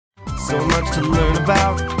so much to learn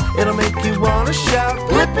about. It'll make you wanna shout,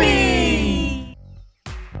 Blippi!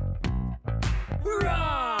 Roar!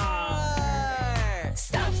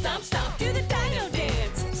 Stomp, stomp, stomp, do the dino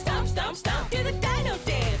dance. Stomp, stomp, stomp, do the dino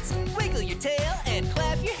dance. Wiggle your tail and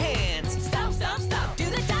clap your hands. Stomp, stomp, stomp, do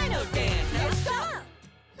the dino dance. Now stop!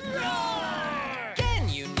 Roar! Can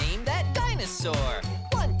you name that dinosaur?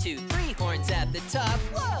 1, 2, 3 horns at the top.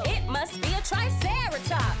 Whoa! It must be a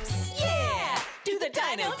triceratops. Yeah! Do the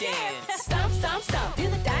dino dance. Stomp, stomp, stomp, do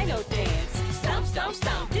the dino dance. Stomp, stomp,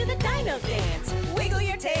 stomp, do the dino dance. Wiggle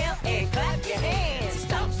your tail and clap your hands.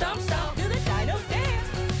 Stomp, stomp, stomp, do the dino dance.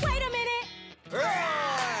 Wait a minute.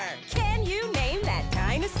 Roar! Can you name that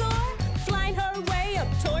dinosaur? Flying her way up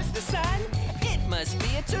towards the sun? It must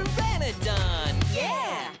be a pteranodon.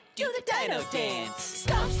 Yeah! Do the dino dance.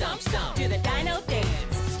 Stomp, stomp, stomp, do the dino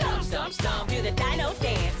dance. Stomp, stomp, stomp, do the dino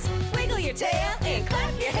dance. Wiggle your tail and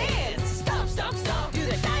clap your hands. Stomp, stomp, stomp, do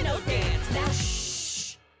the dino dance. Now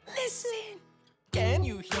shh! Listen! Can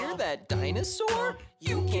you hear that dinosaur?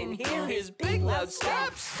 You can hear his big loud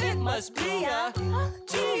steps. It must be a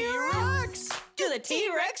T-Rex. Do the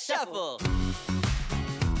T-Rex shuffle.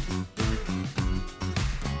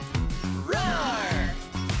 Roar!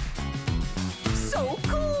 So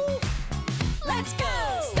cool! Let's go!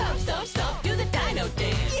 Stomp, stomp, stomp, do the dino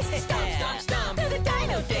dance. Yeah. Stomp, stomp, stomp, do the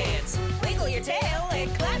dino dance. Wiggle your tail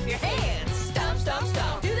and clap your hands. Stomp, stomp,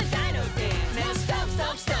 stomp, do the dino dance. Now stomp,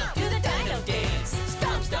 stomp, stomp, do the dino dance.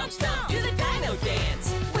 Stomp, stomp, stomp, do the dino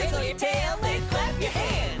dance. Wiggle your tail and clap your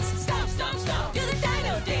hands. Stomp, stomp, stomp, do the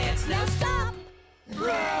dino dance. Now stop!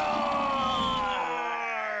 Roar!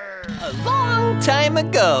 A long time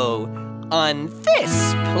ago, on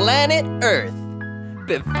this planet Earth,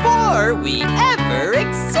 before we ever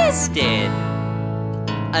existed,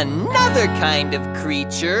 another kind of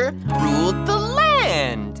creature ruled the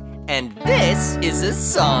land, and this is a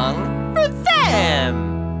song for them.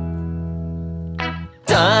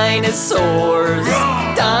 Dinosaurs,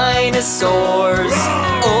 dinosaurs,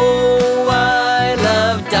 oh, I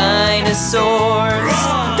love dinosaurs.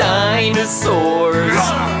 Dinosaurs,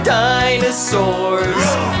 dinosaurs,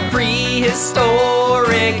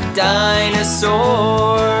 prehistoric dinosaurs.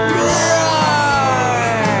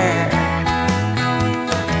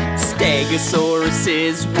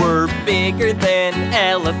 Stegosauruses were bigger than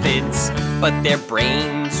elephants, but their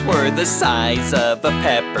brains were the size of a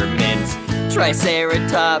peppermint.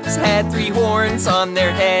 Triceratops had 3 horns on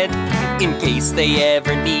their head, in case they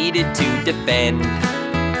ever needed to defend.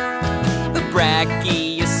 The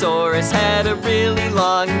Brachiosaurus had a really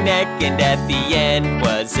long neck, and at the end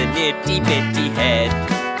was an itty-bitty head.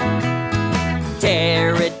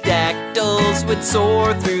 Pterodactyls would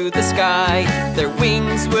soar through the sky. Their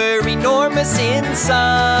wings were enormous in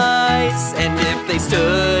size, and if they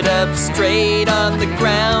stood up straight on the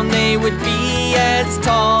ground, they would be as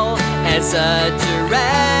tall as a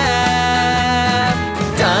giraffe.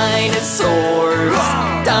 Dinosaurs,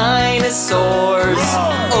 dinosaurs,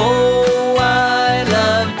 oh, I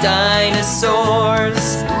love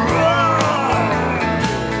dinosaurs.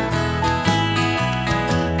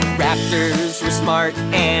 Raptors were smart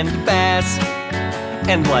and fast,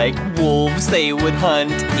 and like wolves they would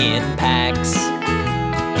hunt in packs.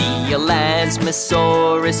 The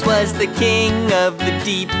Elasmosaurus was the king of the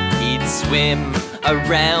deep. He'd swim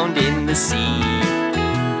around in the sea.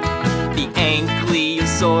 The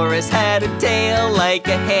Ankylosaurus had a tail like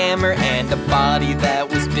a hammer and a body that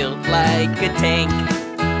was built like a tank.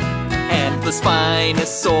 And the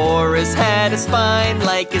Spinosaurus had a spine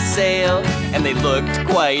like a sail, and they looked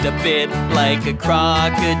quite a bit like a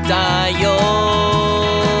crocodile.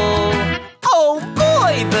 Oh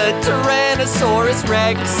boy, the Tyrannosaurus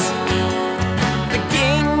Rex, the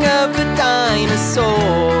king of the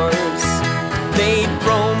dinosaurs. They'd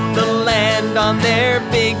roam the land on their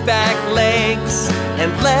big back legs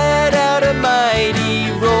and let out a mighty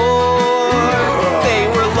roar. They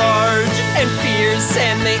were large and fierce,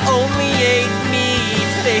 and they only ate meat.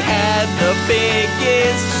 They had the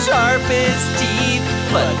biggest, sharpest teeth,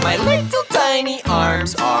 but my little tiny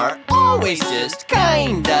arms are always just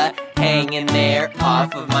kinda hanging there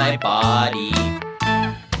off of my body.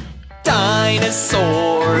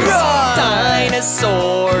 Dinosaurs,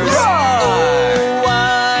 dinosaurs, oh,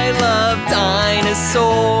 I love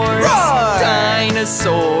dinosaurs.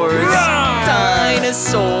 Dinosaurs,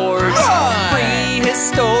 dinosaurs,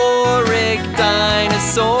 prehistoric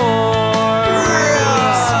dinosaurs.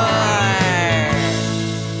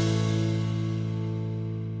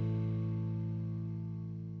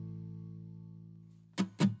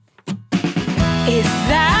 Is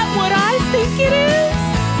that what I think it is?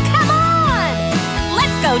 Come on!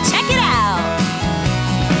 Let's go check it out!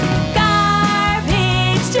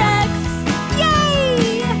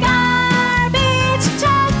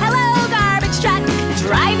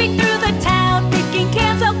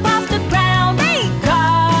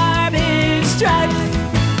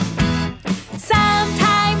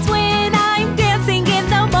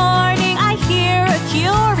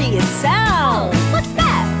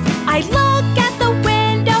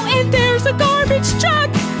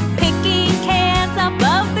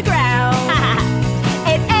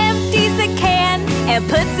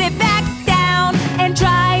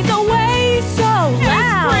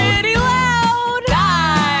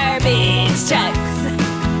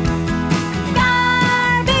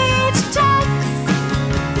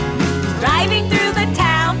 driving through the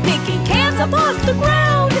town, picking cans up off the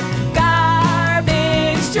ground.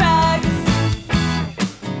 Garbage trucks.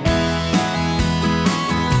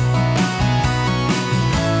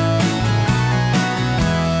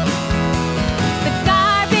 The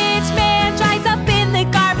garbage man drives up in the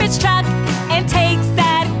garbage truck and takes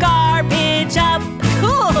that garbage up.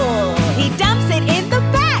 Cool! He dumps it in the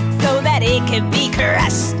back so that it can be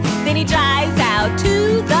crushed. Then he drives out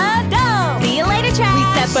to the dump. See you later, trash. We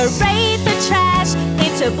separate the trash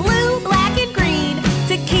into blue, black, and green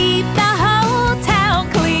to keep the whole town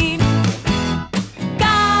clean.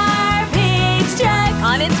 Garbage truck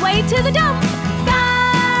on its way to the dump.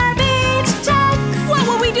 Garbage truck. What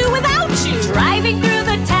would we do without you? Driving through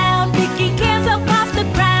the town, picking cans up off the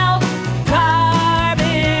ground.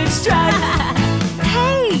 Garbage trucks.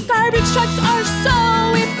 Hey, garbage trucks are so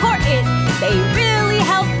important. They really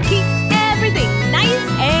help keep everything nice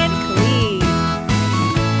and clean.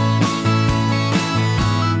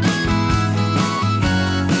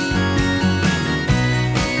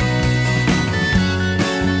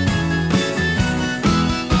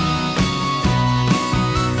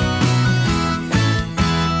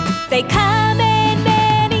 They come in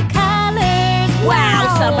many colors.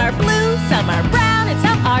 Wow! Some are blue, some are brown, and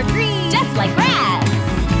some are green, just like grass.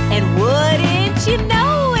 And wouldn't you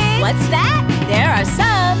know it? What's that? There are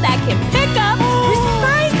some that can pick up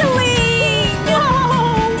recycling.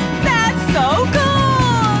 Whoa! That's so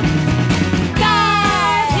cool!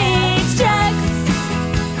 Garbage trucks.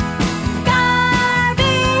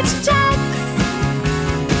 Garbage trucks.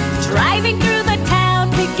 Driving through the town,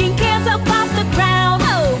 picking cans up off the ground.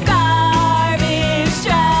 Oh, garbage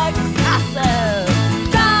trucks. Awesome!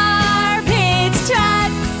 Garbage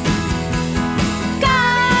trucks.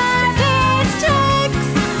 Garbage trucks.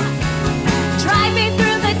 Driving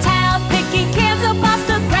through the town, picking cans up off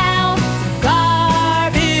the ground.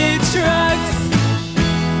 Garbage trucks.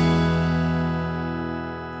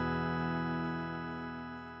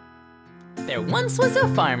 There once was a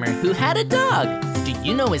farmer who had a dog. Do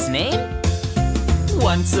you know his name?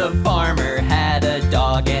 Once a farmer had a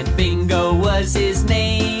dog and Bingo was his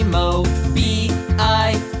name-o.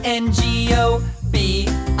 B-I-N-G-O,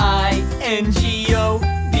 B-I-N-G-O,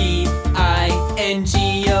 B-I-N-G-O,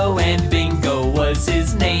 and Bingo was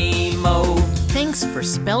his name-o. Thanks for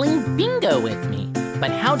spelling bingo with me.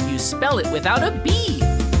 But how do you spell it without a B?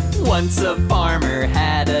 Once a farmer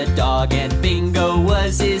had a dog and Bingo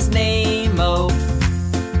was his name-o.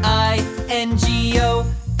 I-N-G-O,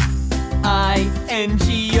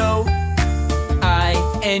 I-N-G-O,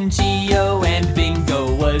 I-N-G-O, and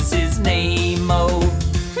Bingo was his name-o.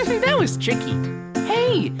 That was tricky.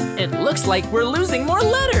 Hey, it looks like we're losing more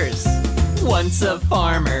letters. Once a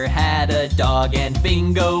farmer had a dog and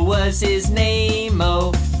Bingo was his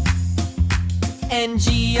name-o.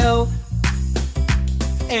 N-G-O,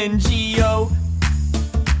 N-G-O,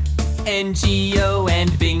 N-G-O,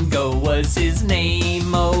 and Bingo was his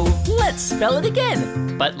name-o. Let's spell it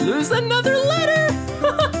again, but lose another letter.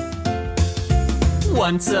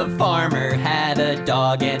 Once a farmer had a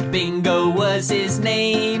dog and Bingo was his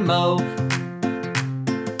name-o.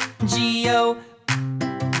 G-O,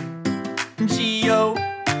 G-O,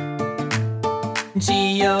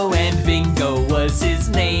 G-O, and Bingo was his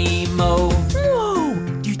name-o. Whoa!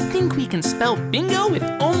 Do you think we can spell bingo with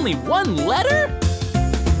only one letter?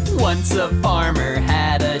 Once a farmer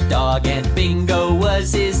had a dog and Bingo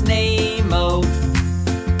was his name-o.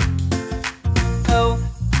 O,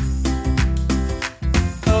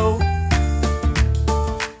 O,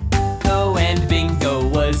 O, and Bingo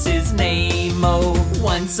was his name-o.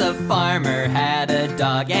 Once a farmer had a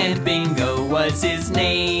dog and Bingo was his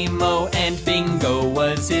name-o, and Bingo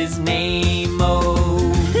was his name-o.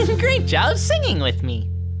 Great job singing with me.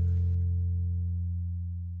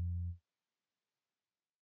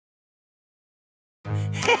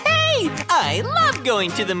 Hey, I love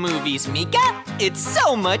going to the movies, Meekah. It's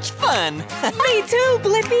so much fun. Me too,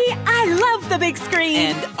 Blippi. I love the big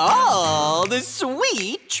screen. And all the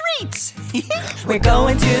sweet treats. We're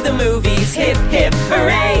going to the movies, hip, hip,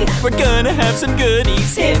 hooray. We're gonna have some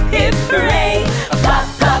goodies, Hip, hip, hooray. Pop,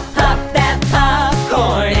 pop, pop that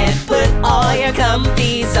popcorn and put all your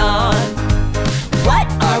comfies on.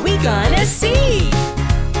 What are we gonna see?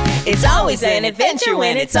 It's always an adventure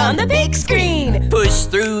when it's on the big screen. Push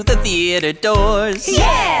through the theater doors.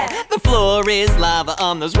 Yeah! The floor is lava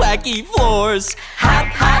on those wacky floors. Hop,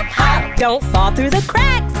 hop, hop. Don't fall through the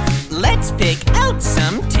cracks. Let's pick out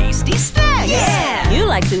some tasty snacks. Yeah! You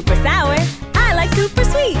like super sour. I like super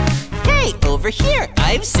sweet. Hey, over here,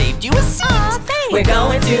 I've saved you a seat. Aw, thanks. We're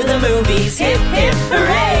going to the movies, hip, hip,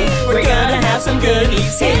 hooray. We're gonna have some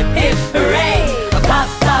goodies, hip, hip, hooray. Pop,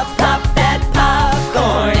 pop, pop that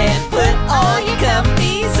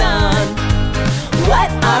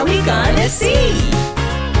see.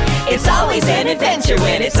 It's always an adventure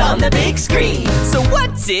when it's on the big screen. So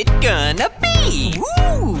what's it gonna be?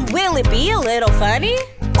 Ooh. Will it be a little funny?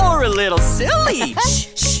 Or a little silly? Shh,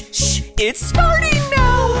 shh, shh, it's starting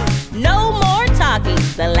now. No more talking,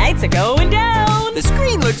 the lights are going down. The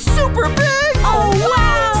screen looks super big. Oh,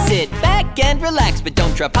 wow. Sit back and relax, but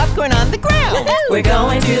don't drop popcorn on the ground. We're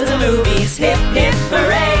going to the movies, hip, hip,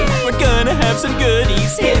 hooray. We're gonna have some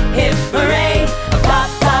goodies, hip, hip, hooray. Pop,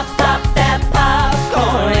 pop, pop that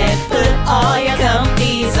popcorn and put all your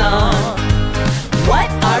comfies on. What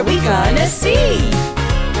are we gonna see?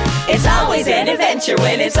 It's always an adventure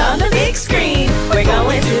when it's on the big screen. We're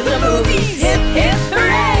going to the movies, hip, hip,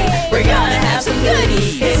 hooray. We're gonna have some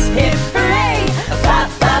goodies, hip, hip, hooray. Pop,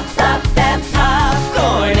 pop, pop that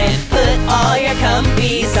popcorn and put all your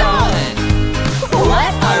comfies on.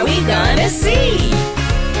 What are we gonna see?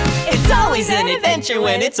 It's always an adventure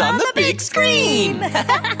when it's on the big screen.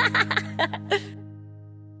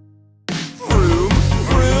 Vroom,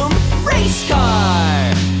 vroom, race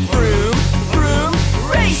car. Vroom, vroom,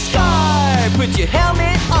 race car. Put your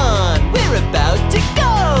helmet on, we're about to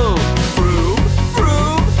go. Vroom,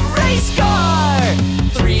 vroom, race car.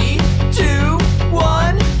 3, 2,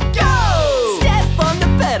 1, go. Step on the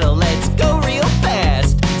pedal, let's go real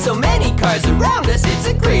fast. So many cars around us, it's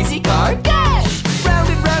a crazy car dash. Round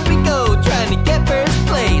and round we go, trying to get first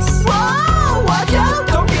place. Whoa, watch out,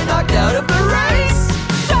 don't get knocked out of the race.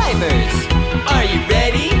 Drivers, are you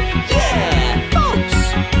ready? Yeah, folks,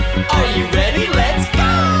 are you ready? Let's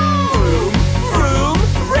go. Vroom, vroom,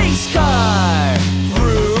 race car.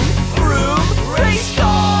 Vroom, vroom, race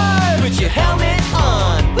car. Put your helmet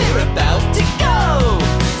on, we're about to go.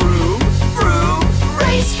 Vroom, vroom,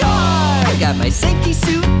 race car. I got my safety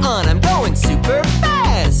suit on, I'm going super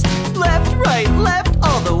fast. Left, right, left,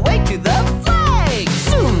 all the way to the flag.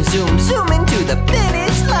 Zoom, zoom, zoom into the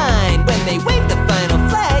finish line. When they wave the final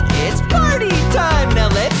flag, it's party time. Now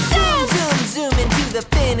let's zoom, zoom, zoom into the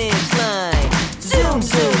finish line. Zoom,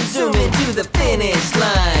 zoom, zoom into the finish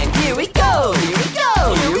line. Here we go, here we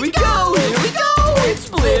go, here we go, here we go. It's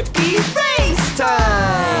Blippi race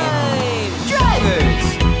time. Drivers,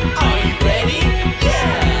 are you ready?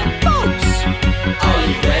 Yeah, folks, are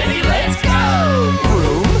you ready? Let's go.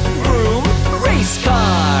 Vroom, vroom, race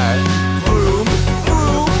car. Vroom,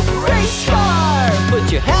 vroom, race car. Put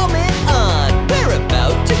your helmet on, we're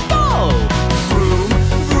about to go. Vroom,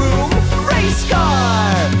 vroom, race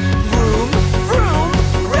car. Vroom, vroom,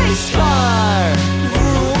 race car.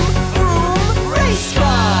 Vroom, vroom, race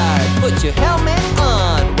car. Put your helmet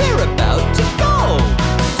on, we're about to go.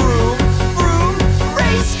 Vroom, vroom,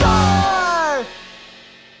 race car.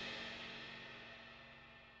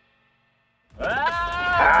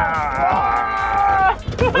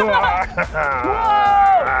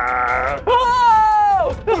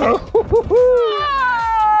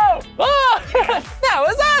 That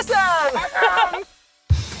was awesome!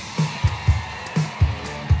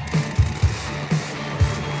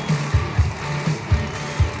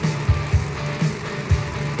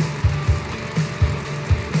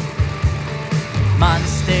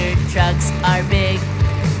 Monster trucks are big.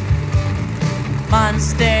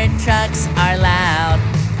 Monster trucks are loud.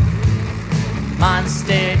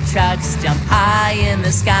 Monster trucks jump high in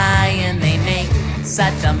the sky and they make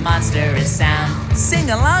such a monstrous sound. Sing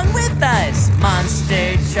along with us!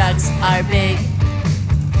 Monster trucks are big.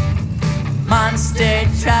 Monster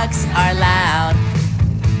trucks are loud.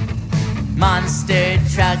 Monster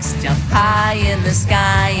trucks jump high in the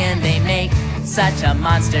sky and they make such a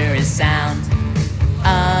monstrous sound.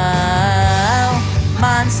 Oh,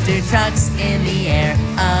 monster trucks in the air.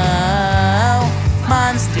 Oh,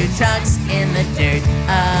 monster trucks in the dirt.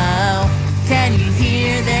 Oh, can you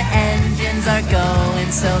hear their engines are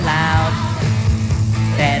going so loud?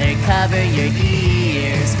 Better cover your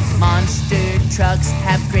ears. Monster trucks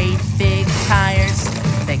have great big tires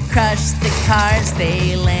that crush the cars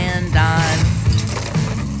they land on.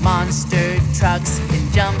 Monster trucks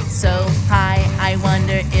can jump so high, I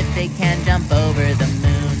wonder if they can jump over the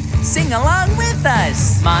moon. Sing along with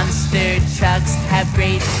us! Monster trucks have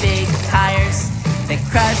great big tires that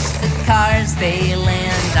crush the cars they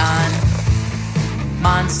land on.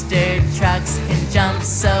 Monster trucks can jump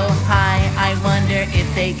so high, I wonder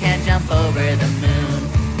if they can jump over the moon.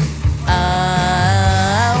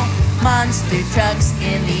 Oh, monster trucks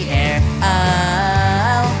in the air.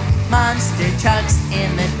 Oh, monster trucks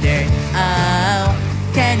in the dirt. Oh,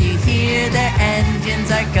 can you hear their engines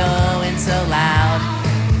are going so loud?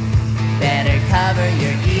 Better cover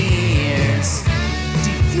your ears.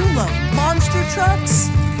 Do you love monster trucks?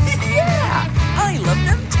 Yeah, I love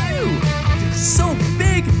them too. They're so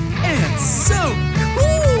big and so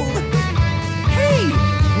cool.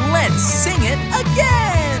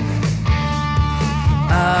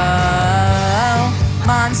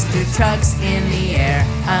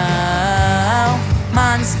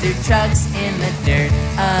 monster trucks in the dirt.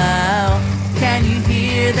 Oh, can you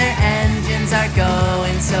hear their engines are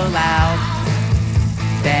going so loud?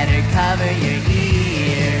 Better cover your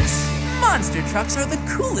ears. Monster trucks are the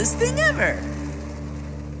coolest thing ever.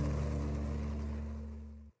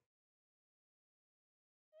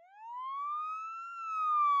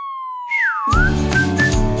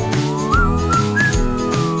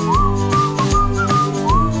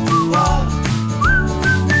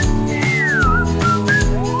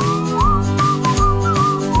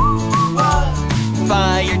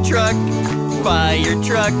 Fire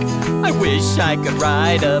truck, I wish I could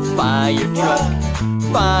ride a fire truck.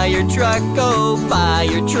 Fire truck, oh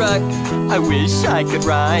fire truck, I wish I could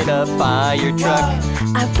ride a fire truck.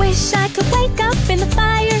 I wish I could wake up in the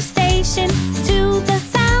fire station to the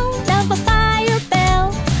sound of a fire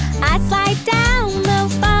bell. I'd slide down the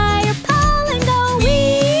fire pole and go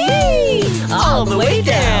wee All the way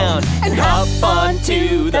down and hop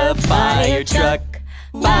onto the fire truck.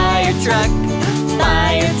 Fire truck,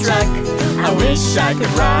 fire truck, I wish I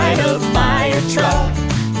could ride a fire truck.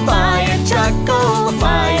 Fire truck, oh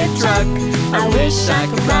fire truck, I wish I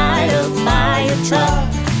could ride a fire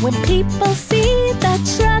truck. When people see the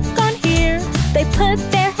truck on here, they put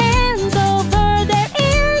their hands over their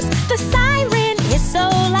ears. The siren is so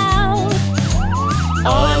loud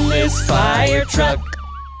On this fire truck.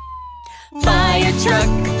 Fire truck,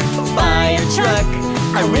 fire truck,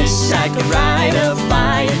 I wish I could ride a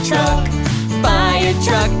fire truck. Fire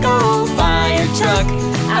truck, oh fire truck,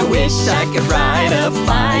 I wish I could ride a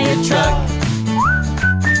fire truck.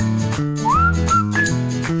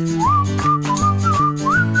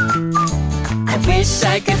 I wish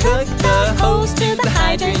I could hook the hose to the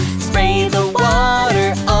hydrant, spray the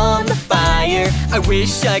water on the fire. I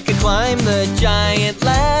wish I could climb the giant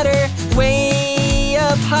ladder way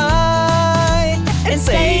up high and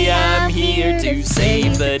say I'm here to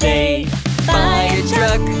save the day. Fire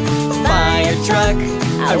truck, fire truck,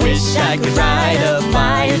 I wish I could ride a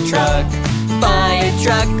fire truck. Fire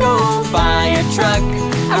truck, oh fire truck,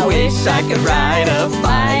 I wish I could ride a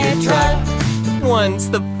fire truck. Once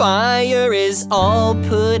the fire is all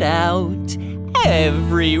put out,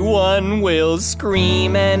 everyone will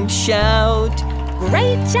scream and shout.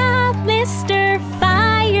 Great job, Mr.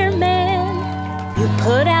 Fireman. You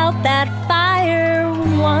put out that fire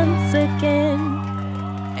once again.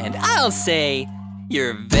 And I'll say,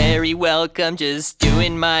 you're very welcome, just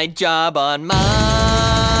doing my job on my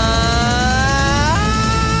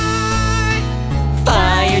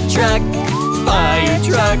fire truck. Fire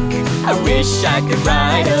truck, I wish I could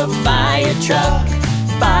ride a fire truck.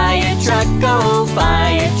 Fire truck, oh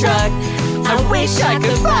fire truck, I wish I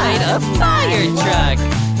could ride a fire truck.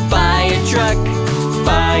 Fire truck,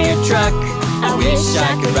 fire truck, I wish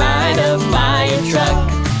I could ride a fire truck.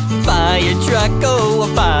 Fire truck, oh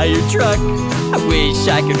a fire truck, I wish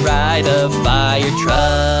I could ride a fire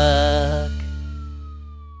truck.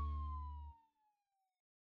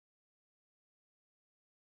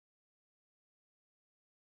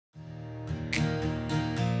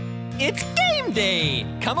 It's game day!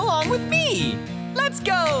 Come along with me! Let's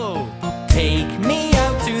go! Take me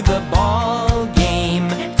out to the ball game.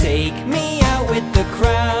 Take me out with the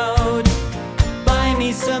crowd. Buy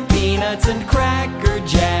me some peanuts and Cracker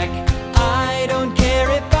Jack. I don't care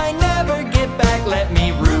if I never get back. Let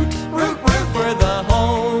me root for the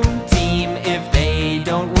home team. If they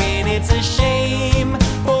don't win, it's a shame.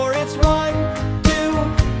 For it's 1,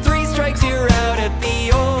 2, 3 strikes, you're out at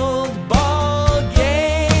the old ball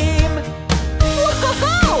game.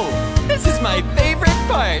 Whoa! This is my favorite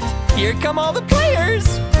part. Here come all the players.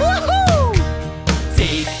 Woohoo!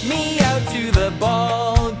 Take me out to the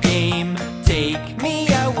ball game. Take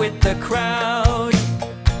me out with the crowd.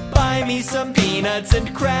 Buy me some peanuts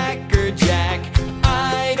and Cracker Jack.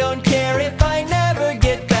 I don't care if I never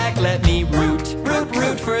get back. Let me root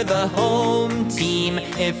for the home team.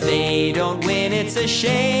 If they don't win, it's a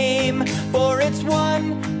shame. For it's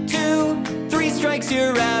 1, 2, 3 strikes,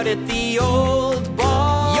 you're out at the old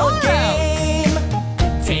ball game.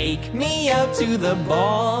 Take me out to the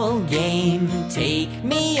ball game. Take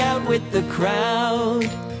me out with the crowd.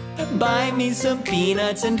 Buy me some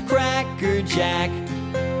peanuts and Cracker Jack.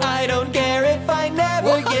 I don't care if I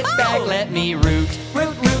never get back. Let me root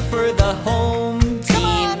for the home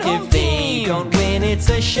team. If they don't win, it's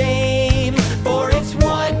a shame. For it's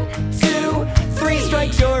 1, 2, 3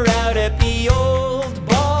 strikes, you're out at the old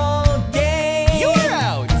ball game. You're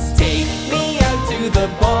out! Take me out to the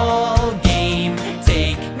ball game.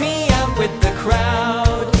 Take me out with the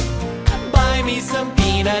crowd. Buy me some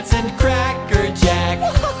peanuts and Cracker Jack.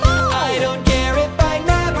 I don't care if I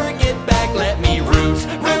never get back. Let me root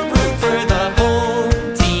for the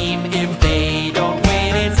home team.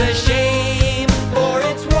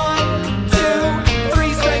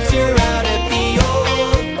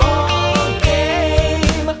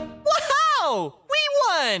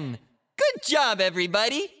 Good job,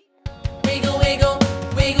 everybody. Wiggle, wiggle,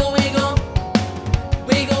 wiggle, wiggle.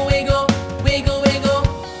 Wiggle, wiggle, wiggle, wiggle.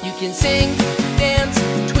 You can sing, dance,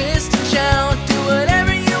 twist, and shout. Do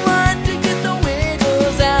whatever you want to get the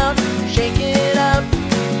wiggles out. Shake it up,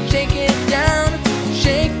 shake it down.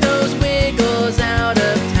 Shake those wiggles out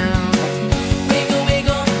of town. Wiggle,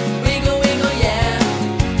 wiggle, wiggle, wiggle, yeah.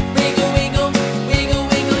 Wiggle, wiggle, wiggle,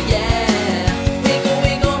 wiggle, yeah. Wiggle,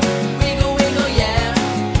 wiggle, wiggle, wiggle, yeah.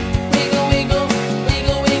 Wiggle, wiggle,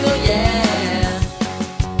 wiggle, wiggle, yeah.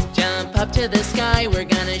 Jump up to the sky, we're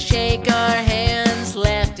gonna shake our hands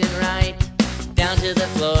left and right. Down to the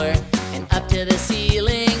floor and up to the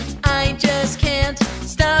ceiling. I just can't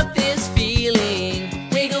stop this feeling.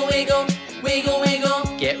 Wiggle, wiggle, wiggle,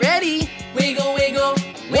 wiggle. Get ready. Wiggle, wiggle,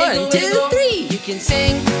 wiggle, 1, 2, wiggle. 3. You can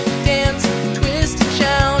sing, dance, twist, and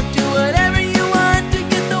shout. Do whatever you want to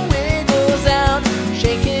get the wiggles out.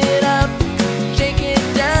 Shake it up, shake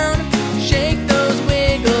it down. Shake those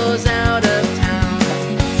wiggles out of town.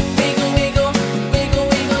 Wiggle, wiggle, wiggle,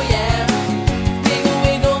 wiggle, yeah. Wiggle,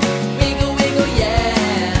 wiggle, wiggle, wiggle,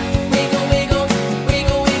 yeah. Wiggle, wiggle,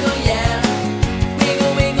 wiggle, wiggle, yeah.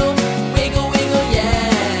 Wiggle, wiggle, wiggle, wiggle,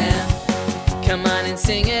 yeah. Come on and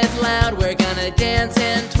sing it loud. We're gonna dance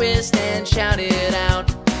and twist and shout it out.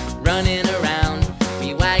 Running around,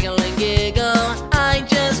 we waggle and giggle. I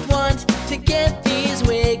just want to get these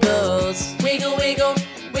wiggles. Wiggle, wiggle,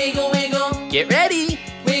 wiggle, wiggle. Get ready.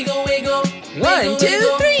 Wiggle, wiggle, 1,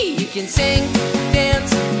 2, 3. You can sing,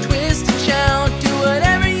 dance, twist, and shout. Do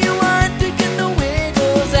whatever you want to get the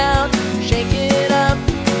wiggles out. Shake it up,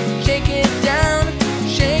 shake it down.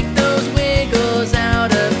 Shake those wiggles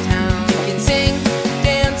out of town. You can sing,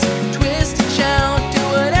 dance, twist, and shout. Do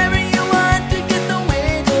whatever you want to get the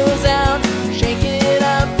wiggles out. Shake it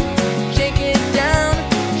up, shake it down.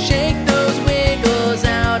 Shake those wiggles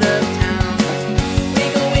out of town.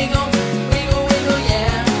 Wiggle, wiggle, wiggle, wiggle,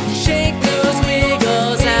 yeah. Shake those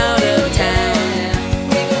wiggles out of town.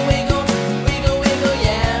 Wiggle, wiggle, wiggle, wiggle,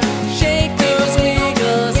 yeah. Shake those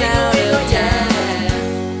wiggles out of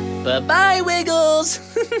town. Bye-bye, wiggles.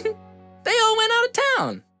 They all went out of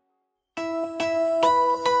town.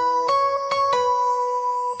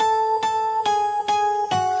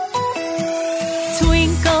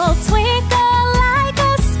 Twinkle, twinkle like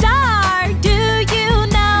a star. Do you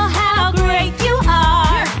know how great you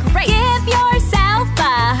are? Give yourself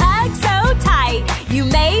a hug so tight. You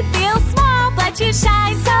may feel small, but you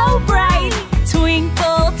shine so bright.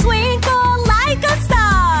 Twinkle, twinkle like a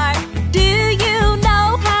star. Do you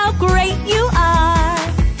know how great you are?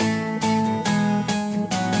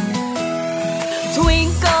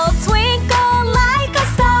 Twinkle, twinkle like a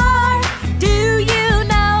star. Do you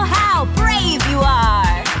know how brave you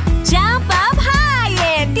are? Jump up high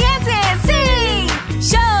and dance and sing.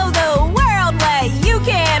 Show the world what you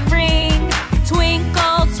can bring.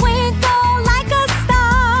 Twinkle, twinkle like a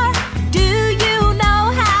star. Do you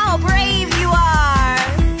know how brave you are?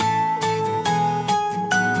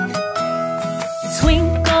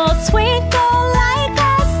 Twinkle, twinkle like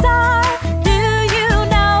a star. Do you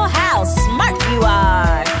know how smart you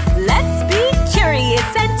are? Let's be curious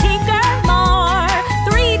and tinker more.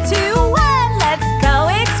 3, 2, 1, let's go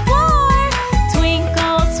explore.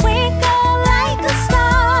 Twinkle, twinkle like a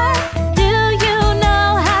star. Do you know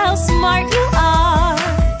how smart you are?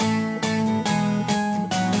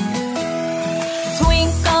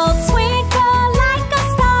 Twinkle, twinkle like a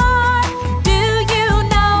star. Do you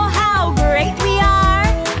know how great we are?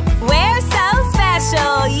 We're so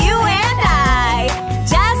special, you and I,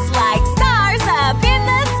 just like stars up in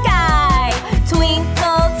the sky.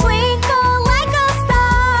 Twinkle, twinkle like a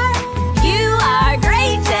star. You are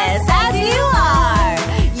great just as you are.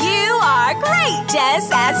 You are great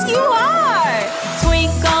just as you are.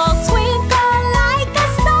 Twinkle, twinkle like a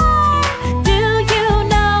star. Do you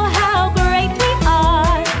know how great we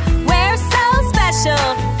are? We're so special,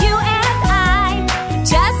 you and I,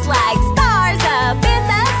 just like stars up in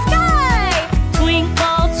the sky.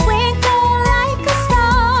 Twinkle, twinkle like a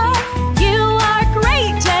star. You are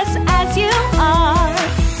great just as you are.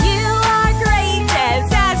 You are great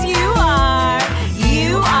just as you are.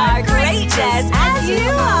 You are great just as you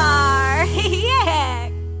are. Yeah.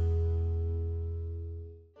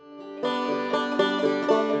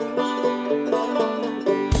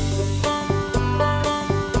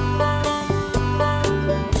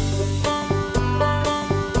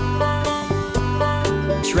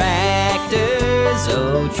 Tractors,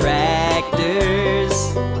 oh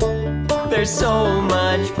tractors, they're so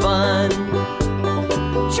much fun.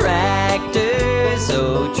 Tractors,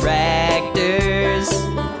 oh tractors,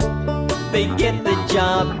 they get the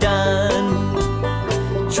job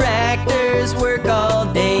done. Tractors work all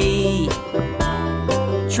day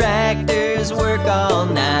tractors work all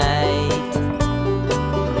night.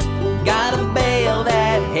 Gotta bale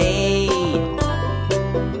that hay,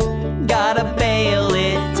 gotta bale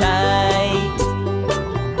it tight.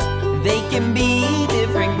 They can be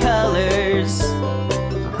different colors,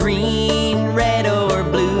 green, red, or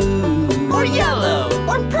blue, Or yellow,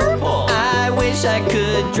 or purple. I wish I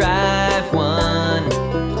could drive one,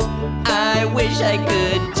 I wish I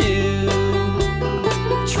could too.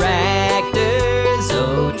 Tractors,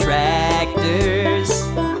 oh tractors,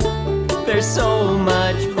 they're so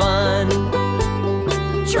much fun.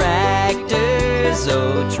 Tractors,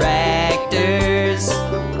 oh tractors,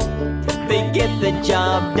 they get the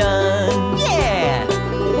job done. Yeah!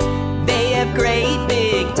 They have great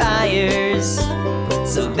big tires,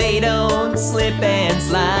 so they don't slip and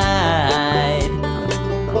slide.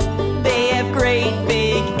 They have great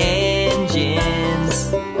big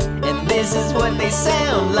engines, and this is what they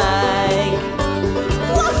sound like.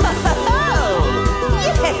 Whoa!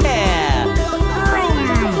 Yeah! Yeah!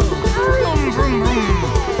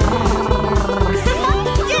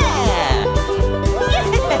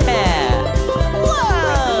 Yeah!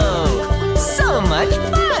 Whoa! So much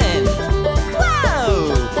fun! Whoa!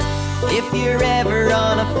 If you're ever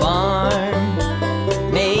on a farm,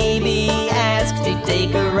 maybe ask to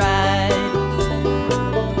take a ride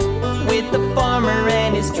with the farmer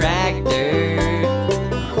and his tractor.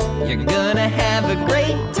 You're gonna have a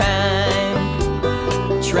great time.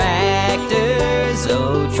 Tractors,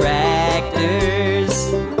 oh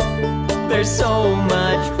tractors, they're so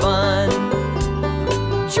much fun.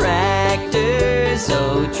 Tractors,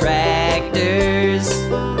 oh tractors,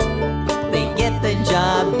 they get the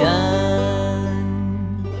job done.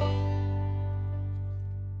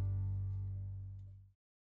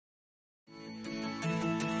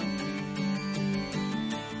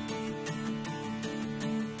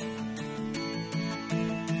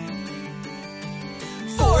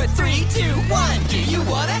 Four, three, two, one. Do you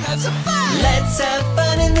wanna have some fun? Let's have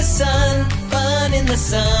fun in the sun, fun in the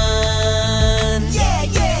sun. Yeah,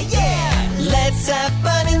 yeah, yeah. Let's have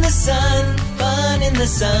fun in the sun, fun in the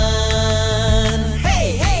sun.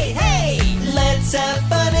 Hey, hey, hey. Let's have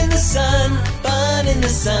fun in the sun, fun in the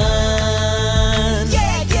sun.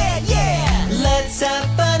 Yeah, yeah, yeah. Let's have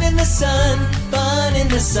fun in the sun, fun in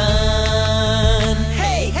the sun.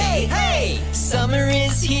 Hey, hey, hey. Summer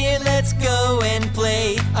is here, let's go and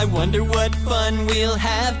play. I wonder what fun we'll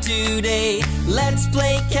have today. Let's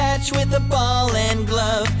play catch with a ball and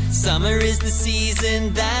glove. Summer is the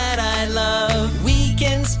season that I love. We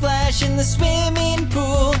can splash in the swimming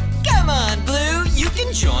pool. Come on, Blue, you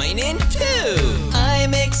can join in too.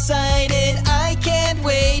 I'm excited, I can't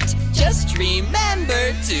wait. Just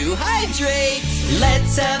remember to hydrate.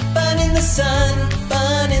 Let's have fun in the sun,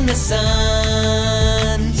 fun in the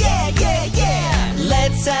sun. Yeah, yeah, yeah.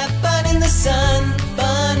 Let's have fun in the sun,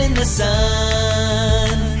 fun in the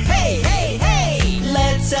sun. Hey, hey, hey.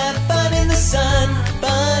 Let's have fun in the sun,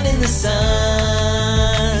 fun in the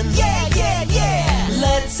sun. Yeah, yeah, yeah.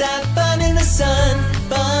 Let's have fun in the sun,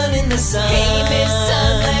 fun in the sun. Hey, Miss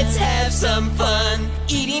Sun, let's have some fun.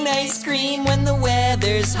 Eating ice cream when the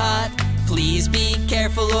weather's hot. Please be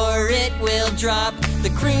careful or it will drop. The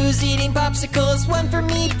crew's eating popsicles, one for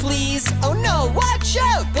me please. Oh no, watch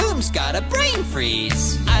out, Boom's got a brain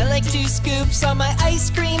freeze. I like 2 scoops on my ice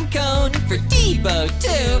cream cone for Debo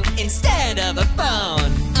too, instead of a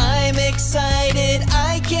phone. I'm excited,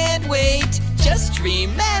 I can't wait. Just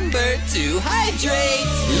remember to hydrate.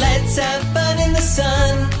 Let's have fun in the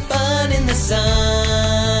sun, fun in the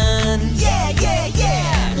sun. Yeah, yeah,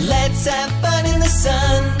 yeah. Let's have fun in the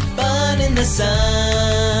sun, fun in the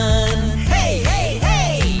sun. Hey, hey,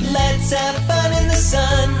 hey. Let's have fun in the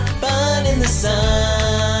sun, fun in the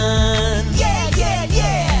sun. Yeah, yeah,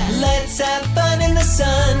 yeah. Let's have fun in the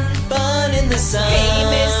sun, fun in the sun. Hey,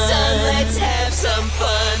 Miss Sun, let's have some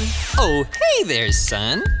fun. Oh, hey there,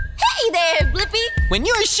 Sun. Hey there, Blippi. When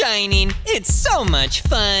you're shining, it's so much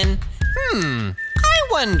fun. I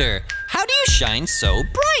wonder, how do you shine so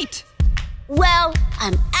bright? Well,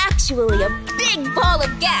 I'm actually a big ball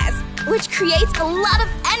of gas, which creates a lot of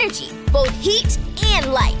energy, both heat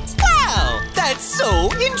and light. Wow, that's so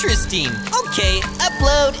interesting. Okay,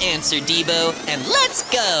 upload answer, Debo, and let's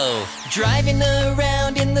go. Driving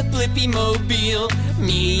around in the Blippi mobile,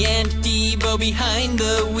 me and Debo behind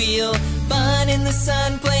the wheel. Fun in the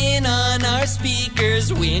sun, playing on our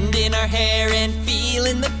speakers, wind in our hair and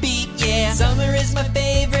feeling the beat, yeah. Summer is my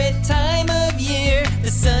favorite time of year.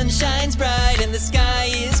 The sun shines bright and the sky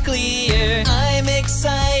is clear. I'm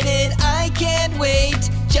excited, I can't wait.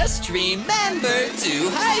 Just remember to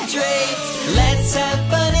hydrate. Let's have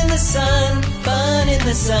fun in the sun, fun in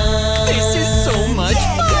the sun. This is so much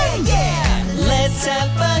fun.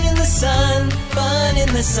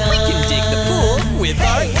 the sun. We can dig the pool with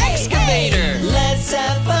our excavator. Let's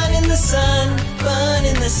have fun in the sun, fun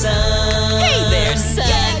in the sun. Hey there, son.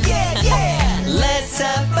 Yeah. Let's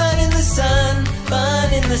have fun in the sun,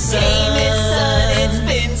 fun in the sun. Hey, Miss Sun, it's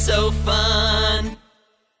been so fun.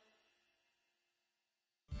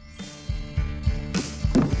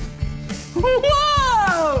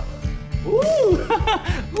 Whoa! Ooh.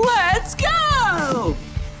 Let's go!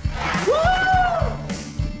 Woo!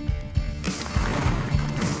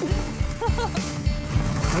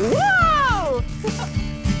 Whoa!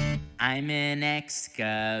 I'm an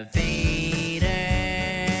excavator.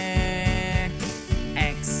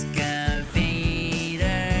 Excavator.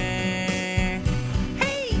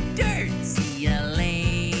 Hey, dirt, see ya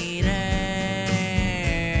later.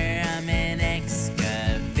 I'm an excavator.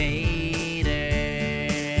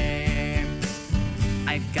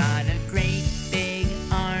 I've got a great big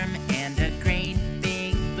arm and a great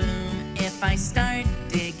big boom. If I start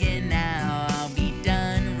digging now, I'll be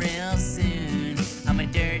done real soon. I'm a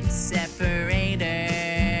dirt separator.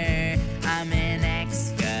 I'm an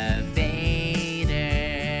excavator.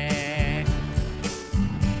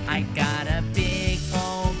 I got a big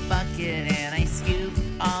old bucket and I scoop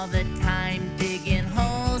all the time, digging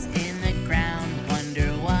holes in the ground.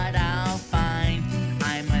 Wonder what I'll find.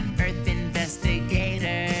 I'm an earth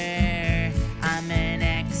investigator. I'm an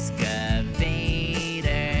excavator.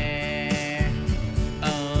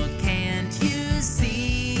 Oh, can't you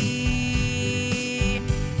see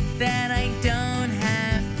that I don't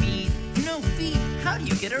have feet? No feet? How do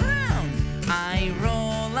you get around? I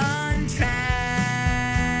roll on tracks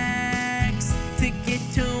to get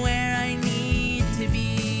to where I need to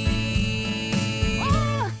be.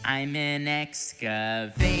 I'm an excavator.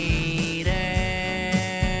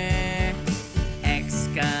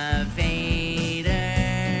 Excavator.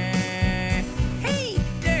 Hey,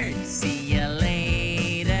 dirt, see ya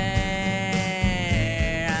later.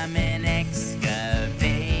 I'm an excavator.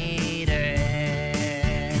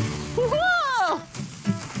 Whoa!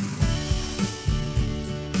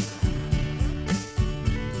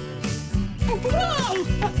 Whoa!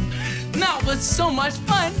 That was so much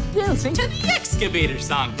fun dancing to the excavator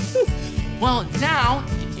song. Well, now,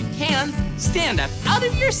 if you can, stand up out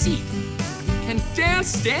of your seat. You can dance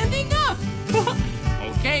standing up.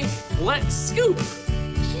 Okay, let's scoop.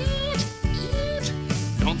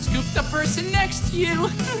 Don't scoop the person next to you.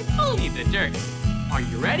 Only the dirt. Are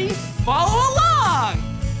you ready? Follow along.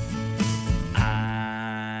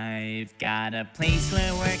 I've got a place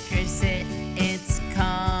where workers sit. It's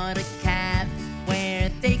called a cab, where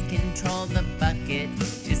they control the bucket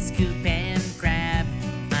to scoop and grab.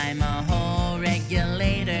 I'm a hole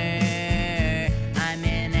regulator. I'm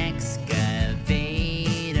an excavator.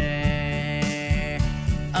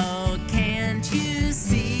 Oh, can't you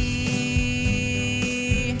see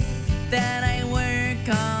that I work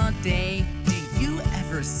all day? Do you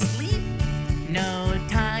ever sleep? No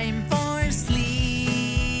time for sleep.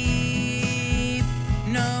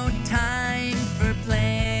 No time for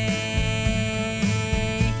play.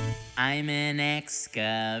 I'm an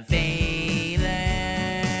excavator.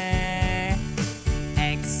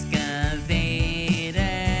 Excavator.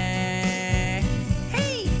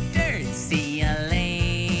 Hey, dirt, see ya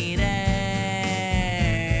later.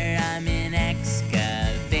 I'm an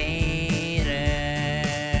excavator.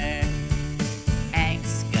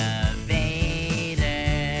 Excavator.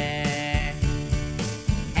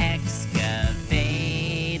 Excavator.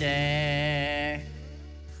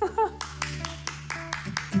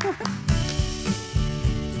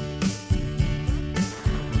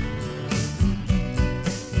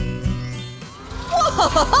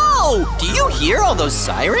 Whoa! Do you hear all those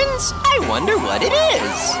sirens? I wonder what it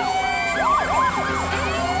is.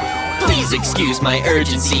 Please excuse my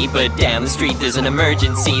urgency, but down the street there's an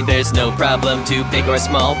emergency. There's no problem too big or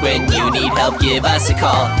small. When you need help, give us a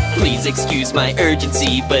call. Please excuse my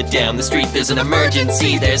urgency, but down the street there's an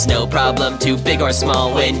emergency. There's no problem too big or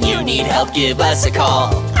small. When you need help, give us a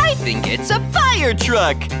call. I think it's a fire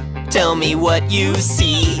truck. Tell me what you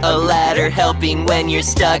see. A ladder helping when you're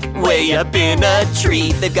stuck way up in a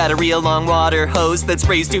tree. They've got a real long water hose that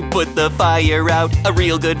sprays to put the fire out. A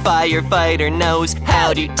real good firefighter knows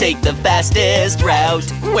how to take the fastest route.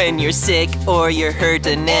 When you're sick or you're hurt,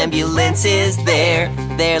 an ambulance is there.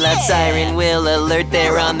 Their loud siren will alert,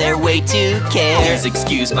 they're on their way to care. Please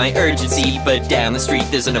excuse my urgency, but down the street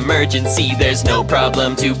there's an emergency. There's no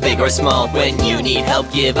problem too big or small. When you need help,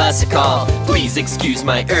 give us a call. Please excuse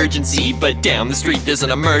my urgency, but down the street there's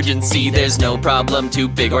an emergency. There's no problem too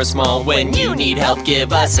big or small. When you need help,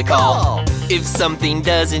 give us a call. If something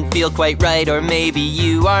doesn't feel quite right, or maybe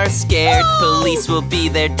you are scared, police will be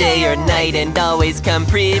there day or night and always come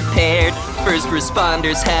prepared. First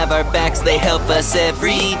responders have our backs, they help us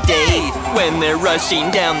every day. When they're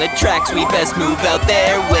rushing down the tracks, we best move out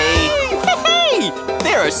their way. Hey!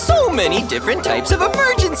 There are so many different types of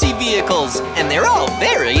emergency vehicles, and they're all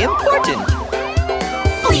very important.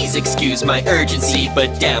 Please excuse my urgency,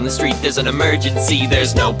 but down the street there's an emergency.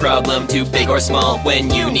 There's no problem too big or small. When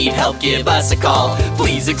you need help, give us a call.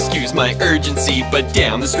 Please excuse my urgency, but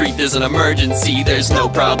down the street there's an emergency. There's no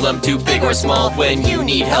problem too big or small. When you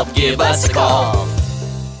need help, give us a call.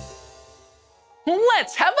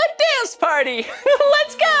 Let's have a dance party!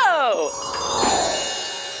 Let's go!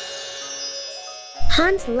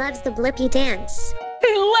 Hans loves the Blippi dance.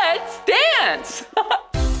 Let's dance!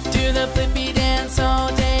 Do the Blippi dance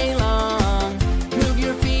all day long. Move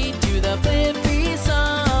your feet to the Blippi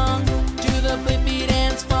song. Do the Blippi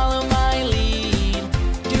dance, follow my lead.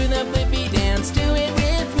 Do the Blippi dance, do it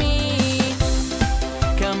with me.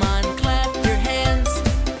 Come on, clap your hands.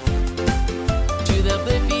 Do the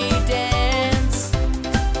Blippi dance.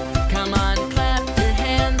 Come on, clap your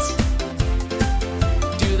hands.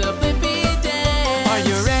 Do the Blippi dance. Are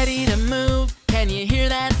you ready to move? Can you hear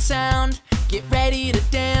that sound? Get ready to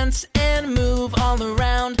dance and move all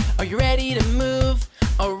around. Are you ready to move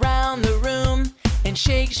around the room and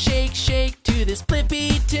shake, shake, shake to this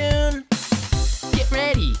Blippi tune? Get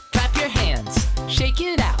ready, clap your hands, shake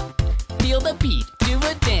it out. Feel the beat, do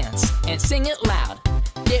a dance and sing it loud.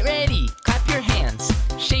 Get ready, clap your hands,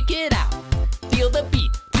 shake it out. Feel the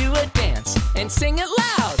beat, do a dance and sing it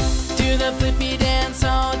loud. Do the Blippi dance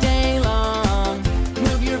all day long.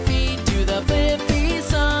 Move your feet to the Blippi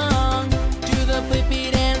song. Do the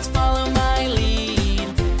Blippi dance, follow my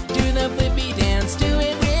lead. Do the Blippi dance, do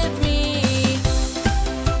it with me.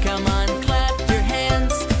 Come on, clap your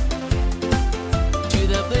hands. Do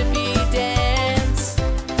the Blippi dance.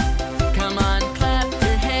 Come on, clap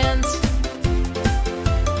your hands.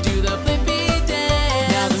 Do the Blippi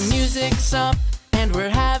dance. Now the music's up and we're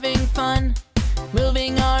having fun.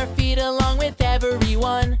 Moving our feet along with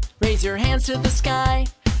everyone. Raise your hands to the sky.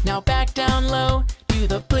 Now back down low. Do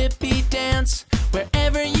the Blippi dance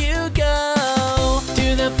wherever you go.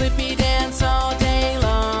 Do the Blippi dance all day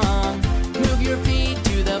long. Move your feet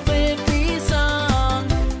to the Blippi song.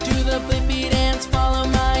 Do the Blippi dance, follow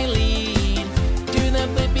my lead. Do the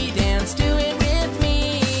Blippi dance, do it with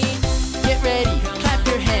me. Get ready, clap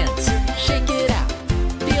your hands, shake it out.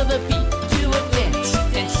 Feel the beat, do a dance,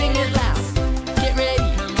 and sing it loud. Get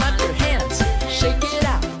ready, clap your hands, shake it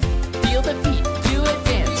out. Feel the beat, do a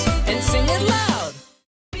dance, and sing it loud.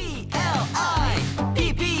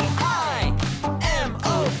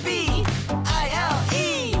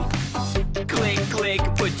 Click, click,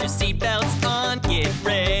 put your seatbelts on. Get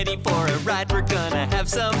ready for a ride, we're gonna have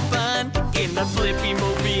some fun. In the Blippi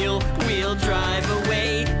mobile, we'll drive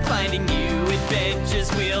away, finding new adventures,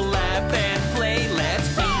 we'll laugh and play. Let's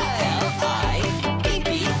B-L-I-P-P-I.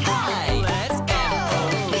 Let's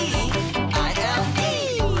M-O-B-I-L-E.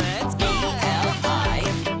 Let's B-L-I-P-P-I.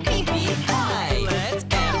 Let's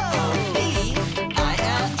M-O-B-I-L-E.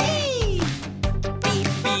 Beep,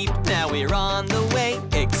 beep, now we're on the way,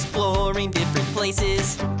 exploring different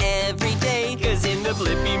places every day. 'Cause in the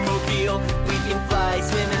Blippi mobile, we can fly,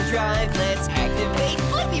 swim, and drive. Let's activate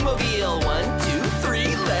Blippi mobile. 1, 2,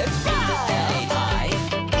 3, let's B-L-I-P-P-I.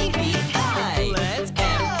 Let's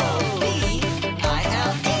M-O-B-I-L-E.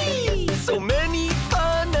 So many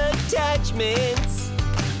fun attachments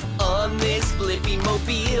on this Blippi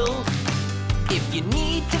mobile. If you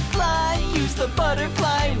need to fly, use the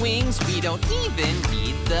butterfly wings. We don't even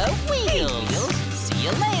need the wheels. See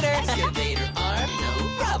you later. Excavator arm, no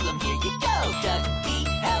problem. Here you go. Duck feet,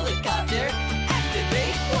 helicopter,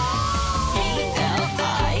 activate.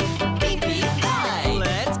 B-L-I-P-P-I.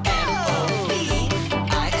 Let's M-O-B-I-L-E.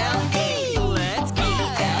 Let's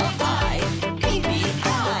B-L-I-P-P-I.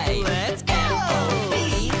 Let's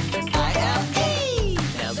M-O-B-I-L-E.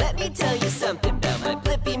 Now let me tell you something about my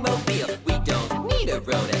Blippi mobile. We don't need a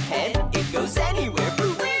road ahead. It goes anywhere for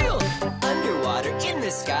real. Underwater, in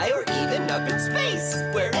the sky, or even up in space.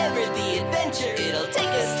 Wherever the adventure, it'll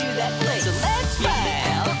take us to that place. So let's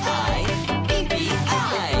B-L-I-P-P-I.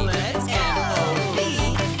 Let's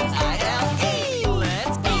M-O-B-I-L-E.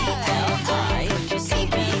 Let's B-L-I-P-P-I.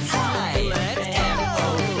 Let's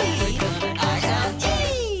M-O-B-I-L-E.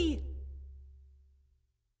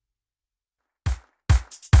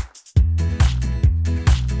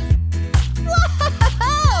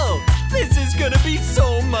 Whoa! This is gonna be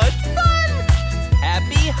so much fun!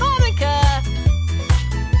 Happy Hanukkah!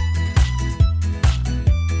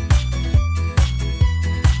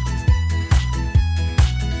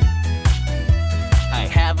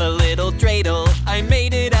 a little dreidel. I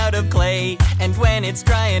made it out of clay. And when it's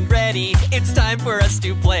dry and ready, it's time for us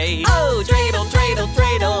to play. Oh, dreidel, dreidel,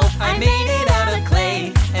 dreidel, I made it out of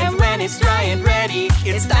clay. And when it's dry and ready,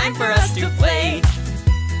 it's time for us to play.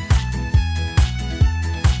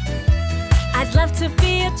 I'd love to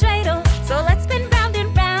be a dreidel, so let's spin round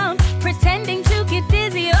and round, pretending to get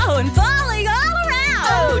dizzy, oh, and falling all around.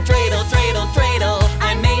 Oh, dreidel, dreidel, dreidel,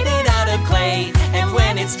 I made it out of clay. And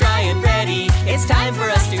when it's dry and ready, it's time for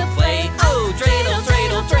us to play. Oh, dreidel,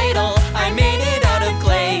 dreidel, dreidel, I made it out of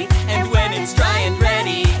clay. And when it's dry and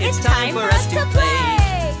ready, it's time for us to play.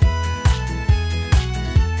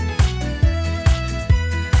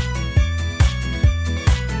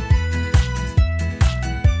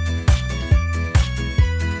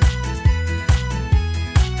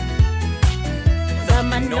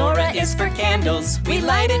 Menorah is for candles, we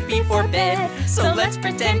light it before bed. So let's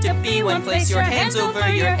pretend to be one, place your hands over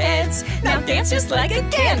your heads. Now dance just like a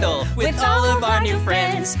candle with all of our new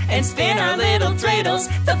friends, and spin our little dreidels,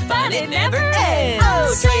 the fun it never ends.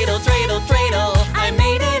 Oh, dreidel, dreidel, dreidel, I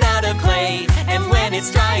made it out of clay. And when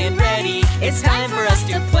it's dry and ready, it's time for us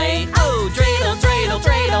to play. Oh, dreidel, dreidel,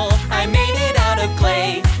 dreidel, I made it out of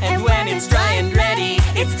clay. And when it's dry and ready,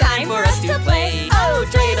 it's time for us to play. Oh,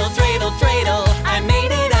 dreidel, dreidel, dreidel, I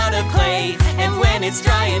made it out of clay. And when it's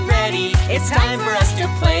dry and ready, it's time for us to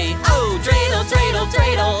play. Oh, dreidel, dreidel,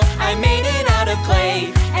 dreidel, I made it out of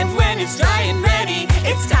clay. And when it's dry and ready,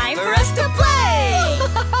 it's time for us to play.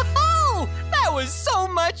 That was so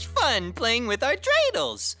much fun playing with our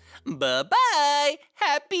dreidels. Bye-bye.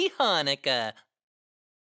 Happy Hanukkah.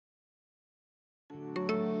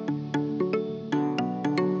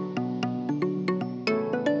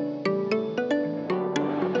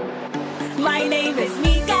 My name is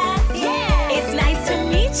Meekah. Yeah. It's nice to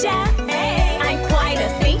meet ya. Hey. I'm quite a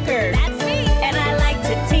thinker. That's me. And I like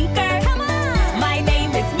to tinker. Come on. My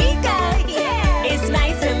name is Meekah. Yeah. It's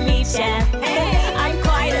nice to meet ya. Hey. I'm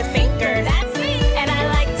quite a thinker. That's me. And I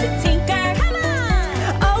like to tinker. Come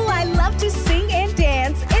on. Oh, I love to sing and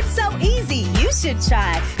dance. It's so easy. You should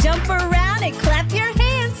try. Jump around and clap your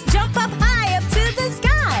hands. Jump up high up to the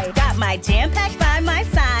sky. Got my jam pack by my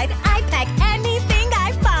side. I pack anything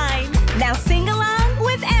I find. Now sing along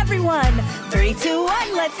with everyone. 3, 2,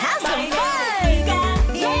 1, let's have some fun.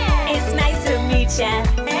 Yeah. It's nice to meet ya.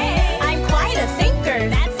 Hey. I'm quite a thinker.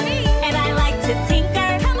 That's me. And I like to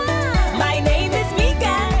tinker. Come on. My name is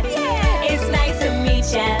Meekah. Yeah. It's nice to meet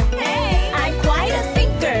ya. Hey. I'm quite a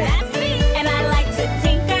thinker. That's me. And I like to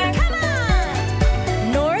tinker. Come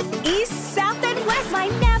on. North, east, south, and west. My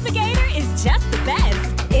navigator is just the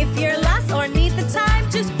best. If you're lost or need the time,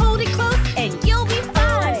 just hold it close and you'll be fine.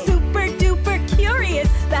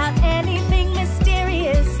 About anything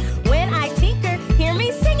mysterious. When I tinker, hear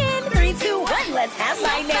me singing. 3, 2, 1, let's have some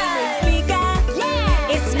fun. My name is Meekah.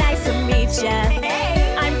 Yeah. It's nice to meet ya.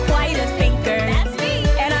 Hey. I'm quite a thinker. That's me.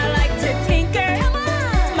 And I like to tinker. Come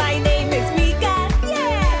on. My name is Meekah.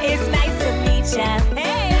 Yeah. It's nice to meet ya.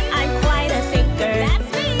 Hey. I'm quite a thinker. That's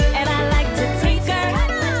me. And I like to tinker.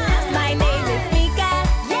 Come on. My name is Meekah.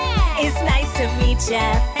 Yeah. It's nice to meet ya.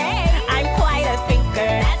 Hey. I'm quite a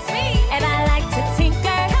thinker. That's me. And I like to tinker.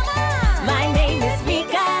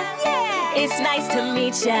 It's nice to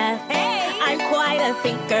meet ya. Hey, I'm quite a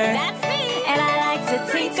thinker. That's me. And I like to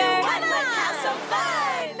tinker. Let's have some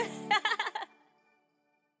fun.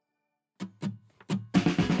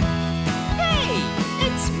 Hey,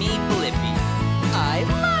 it's me, Blippi. I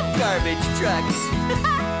love garbage trucks.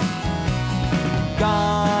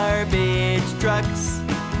 Garbage trucks.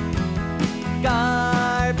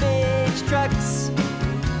 Garbage trucks.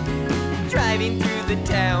 Driving through the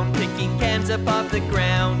town, picking cans up off the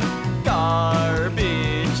ground.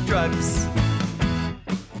 Garbage trucks.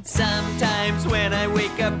 Sometimes when I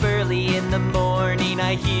wake up early in the morning,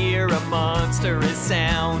 I hear a monstrous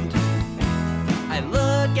sound. I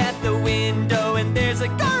look at the window and there's a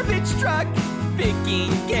garbage truck picking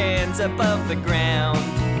cans up off the ground.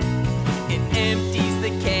 It empties the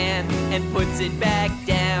can and puts it back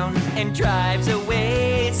down and drives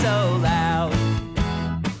away so loud.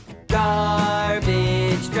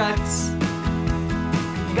 Garbage trucks.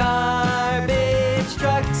 Garbage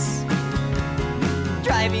trucks.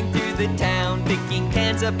 Driving through the town, picking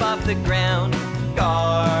cans up off the ground.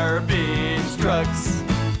 Garbage trucks.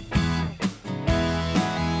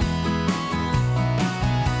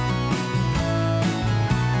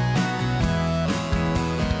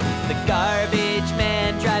 The garbage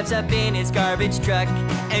man drives up in his garbage truck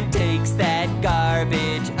and takes that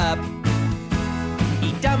garbage up.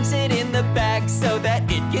 He dumps it in the back so that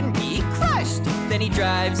it can be crushed. Then he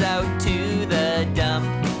drives out to the dump.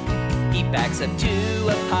 He backs up to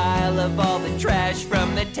a pile of all the trash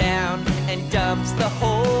from the and dumps the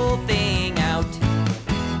whole thing out.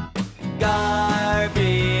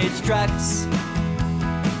 Garbage trucks,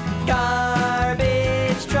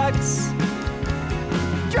 garbage trucks,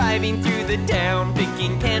 driving through the town,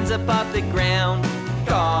 picking cans up off the ground.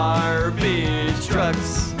 Garbage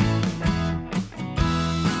trucks.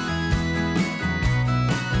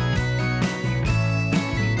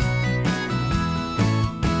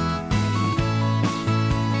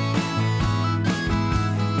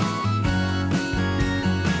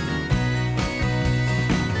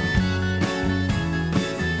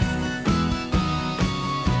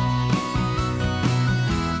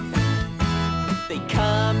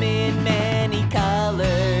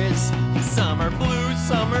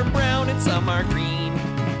 Some are brown and some are green.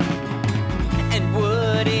 And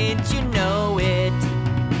wouldn't you know it,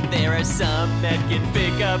 there are some that can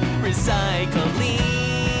pick up recycling.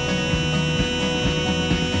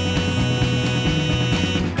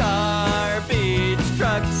 Garbage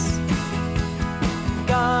trucks,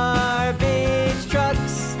 garbage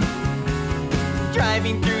trucks,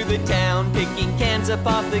 driving through the town, picking cans up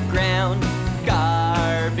off the ground.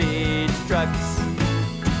 Garbage trucks,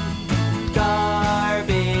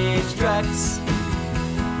 garbage trucks,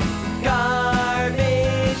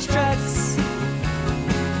 garbage trucks,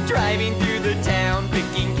 driving through the town,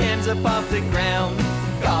 picking cans up off the ground.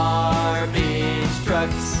 Garbage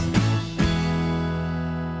trucks.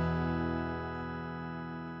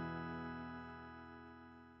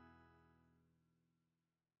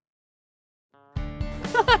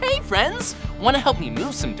 Hey friends, want to help me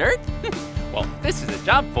move some dirt? Well, this is a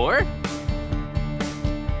job for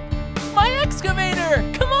my excavator!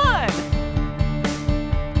 Come on!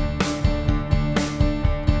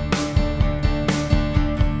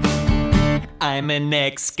 I'm an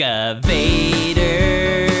excavator,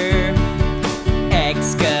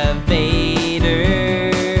 excavator.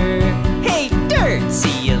 Hey, dirt!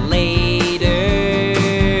 See you later.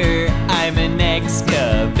 I'm an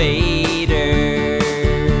excavator.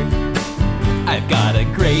 I've got a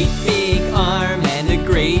great big arm and a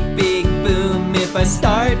great big boom. If I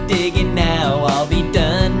start digging now, I'll be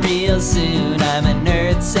done real soon. I'm an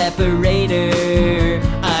earth separator,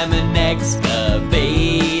 I'm an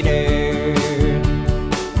excavator.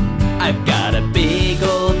 I've got a big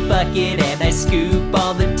old bucket and I scoop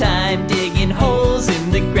all the time, digging holes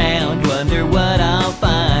in the ground, wonder what I'll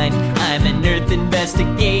find. I'm an earth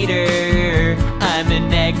investigator, I'm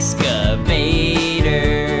an excavator.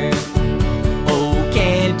 Oh,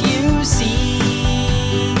 can't you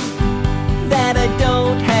see that I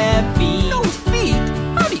don't have feet? No feet?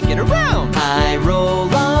 How do you get around? I roll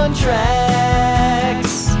on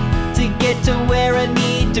tracks to get to where I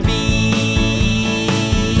need to be.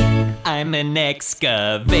 I'm an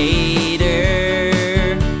excavator,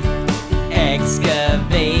 excavator.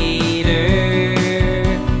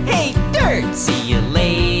 Hey, dirt! See you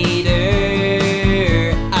later.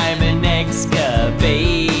 I'm an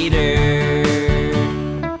excavator.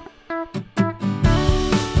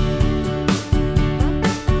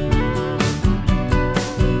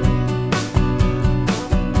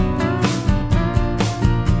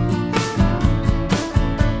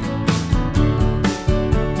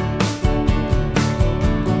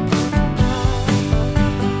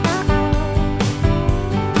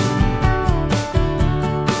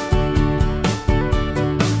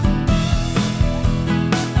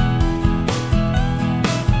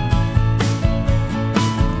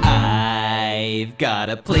 I've got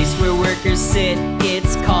a place where workers sit,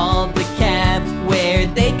 it's called the cab, where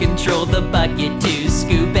they control the bucket to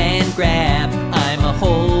scoop and grab. I'm a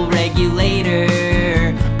hole regulator,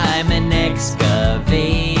 I'm an excavator.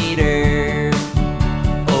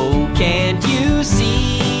 Oh, can't you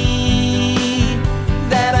see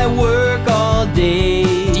that I work all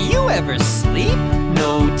day? Do you ever sleep?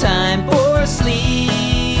 No time for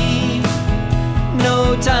sleep,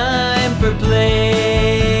 no time for play.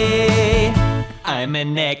 I'm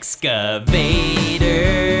an excavator,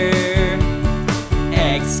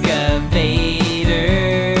 excavator.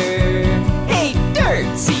 Hey,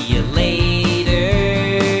 dirt! See you later.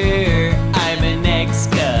 I'm an excavator,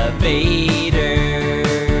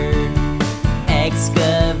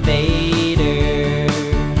 excavator,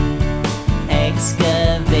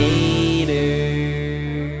 excavator.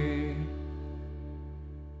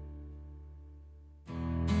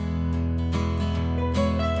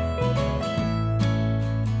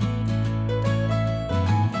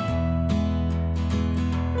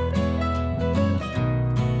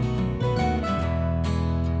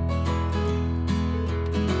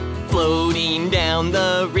 Floating down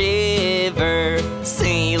the river,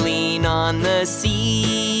 sailing on the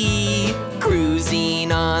sea,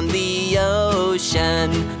 cruising on the ocean.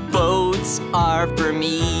 Boats are for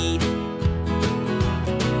me.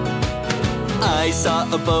 I saw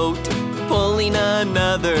a boat pulling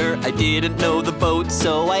another. I didn't know the boat,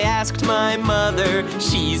 so I asked my mother.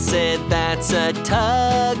 She said, that's a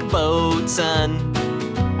tugboat, son.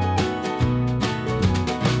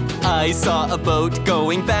 I saw a boat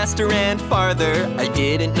going faster and farther. I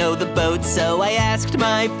didn't know the boat, so I asked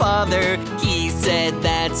my father. He said,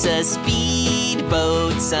 that's a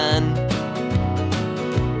speedboat, son.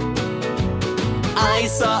 I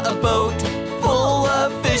saw a boat full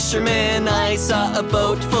of fishermen. I saw a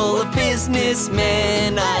boat full of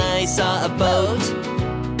businessmen. I saw a boat.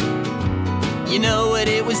 You know what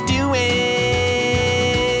it was doing?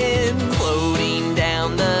 Floating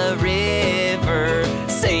down the river,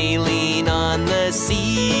 sailing on the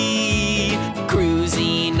sea,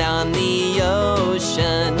 cruising on the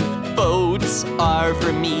ocean. Boats are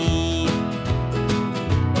for me.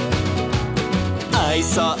 I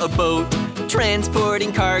saw a boat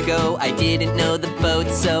transporting cargo. I didn't know the boat,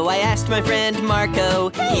 so I asked my friend Marco.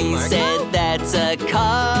 He said, that's a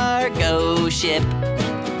cargo ship.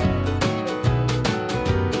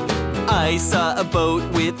 I saw a boat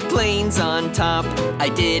with planes on top. I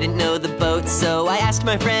didn't know the boat, so I asked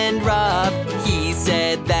my friend Rob. He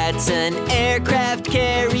said, that's an aircraft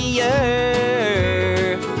carrier.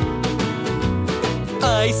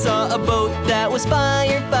 I saw a boat that was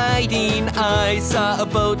firefighting. I saw a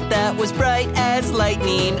boat that was bright as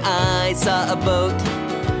lightning. I saw a boat.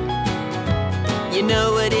 You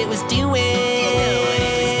know what it was doing?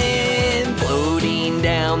 Floating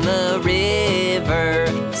down the river,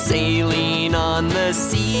 sailing on the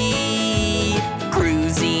sea,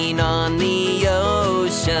 cruising on the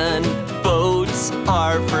ocean. Boats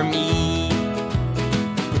are for me.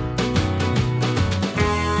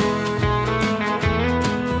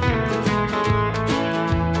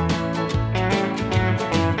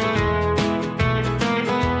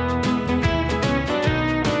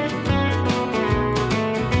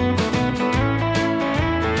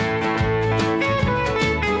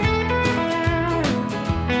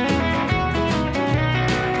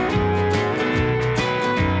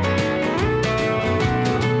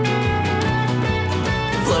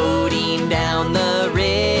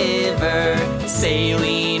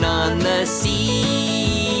 Sailing on the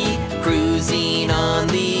sea, cruising on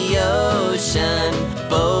the ocean.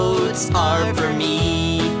 Boats are for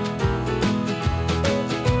me.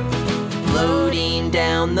 Floating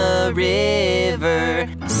down the river,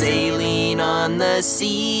 sailing on the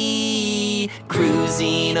sea,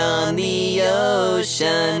 cruising on the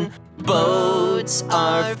ocean. Boats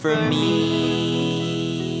are for me.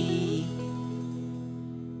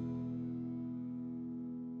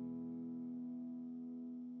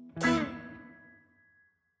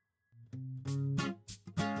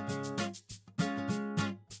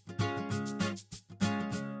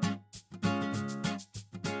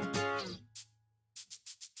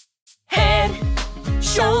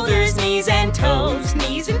 Shoulders, knees and toes,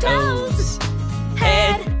 knees and toes.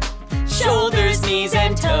 Head, shoulders, knees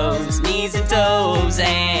and toes, knees and toes.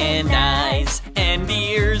 And eyes and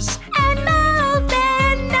ears and mouth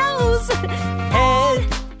and nose. Head,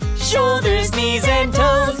 shoulders, knees and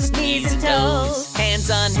toes, knees and toes.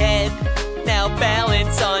 Hands on head, now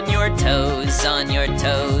balance on your toes, on your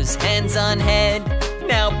toes. Hands on head,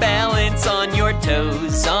 now balance on your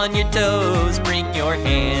toes, on your toes. Bring your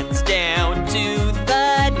hands down to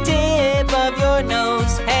the tip of your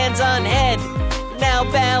nose. Hands on head, now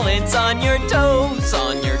balance on your toes,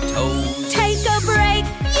 on your toes. Take a break.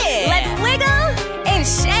 Yeah. Let's wiggle and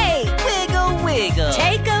shake. Wiggle, wiggle.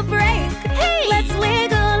 Take a break. Hey. Let's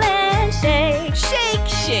wiggle and shake. Shake,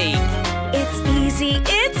 shake. It's easy,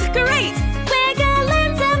 it's great.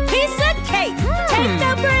 Wiggling's a piece of cake. Take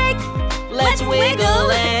a break. Let's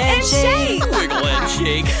wiggle and shake. Wiggle and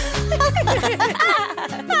shake.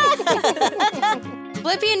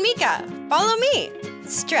 Blippi and Meekah, follow me.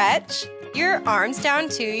 Stretch your arms down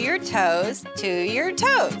to your toes, to your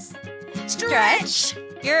toes. Stretch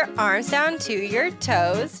your arms down to your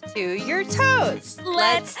toes, to your toes.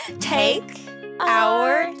 Let's take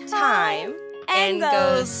our time and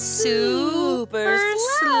go super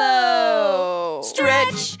slow.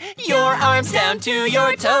 Stretch your arms down to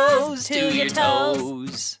your toes, to your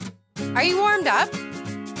toes. Are you warmed up?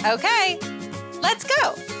 Okay, let's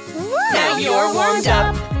go. Now you're warmed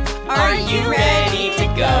up. Are you ready to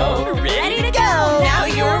go? Ready to go. Now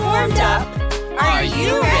you're warmed up. Are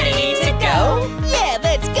you ready to go? Yeah,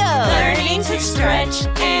 let's go. Learning to stretch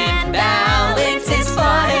and balance is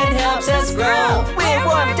fun. It helps us grow. We're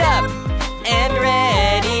warmed up and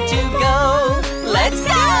ready to go. Let's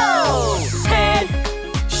go. Head,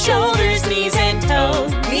 shoulders, knees, and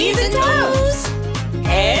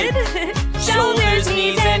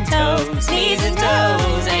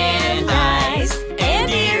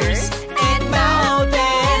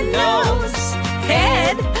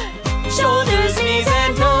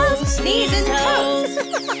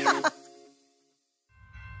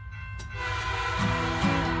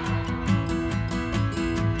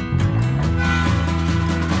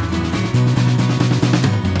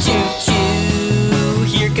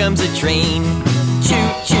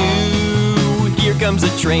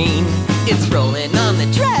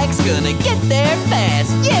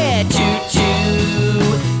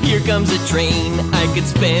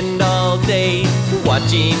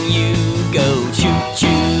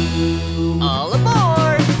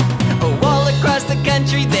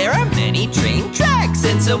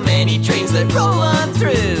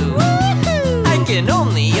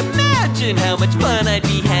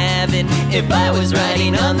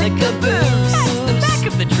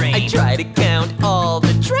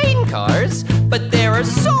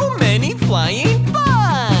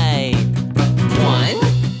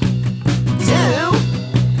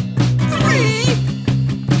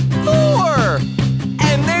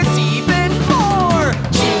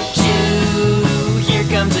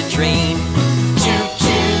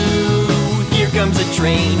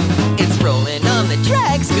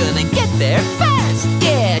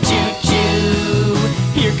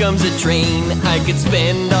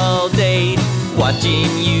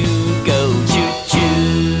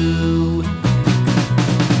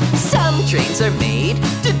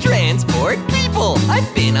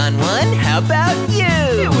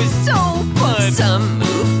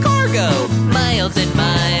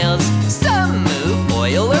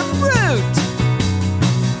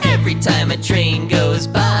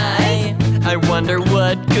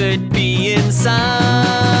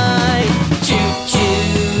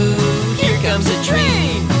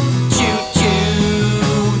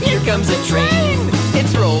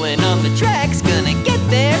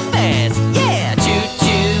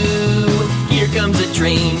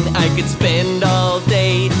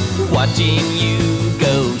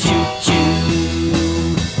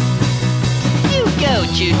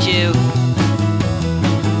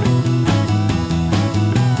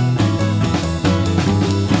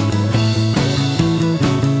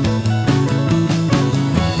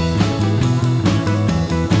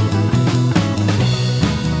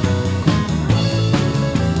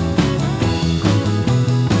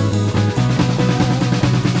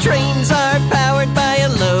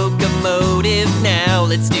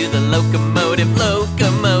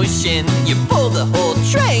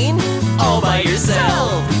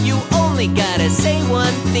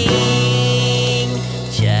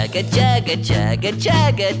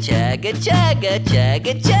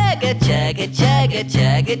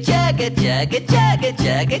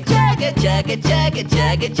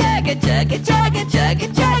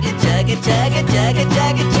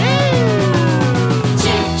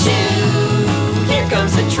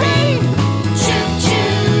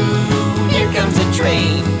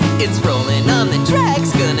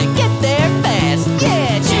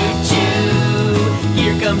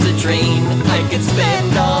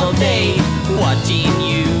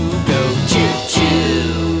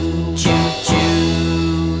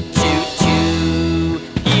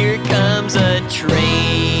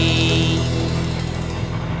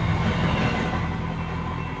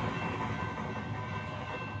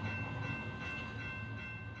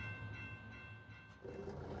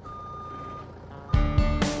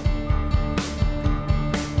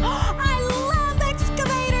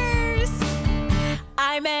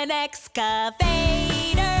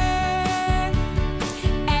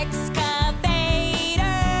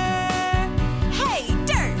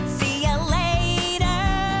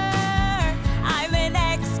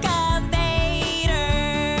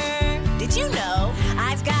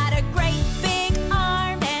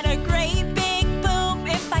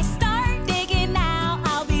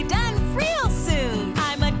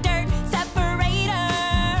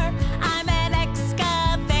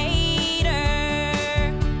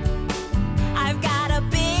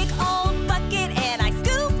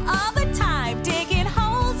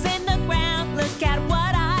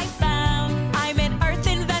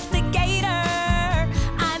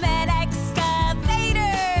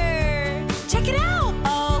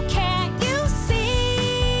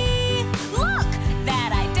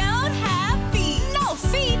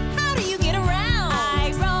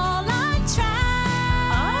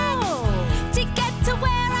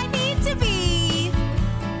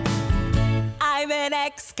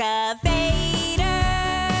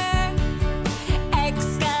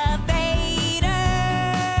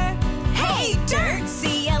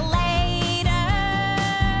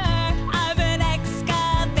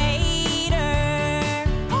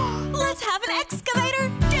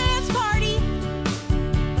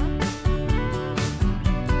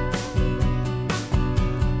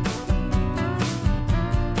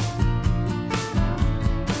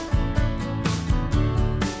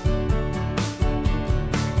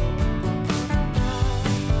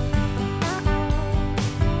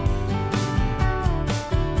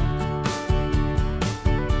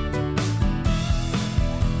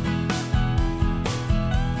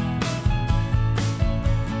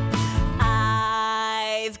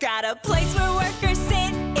The place where workers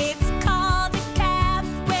sit, it's called a cab,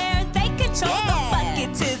 where they control the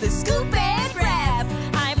bucket to the scoop and grab.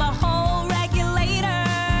 I'm a hole regulator,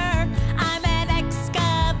 I'm an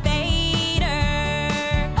excavator.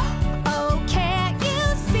 Oh, can't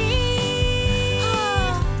you see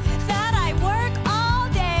that I work all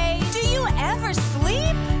day? Do you ever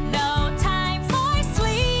sleep? No time for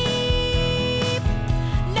sleep,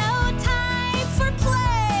 no time for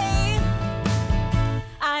play.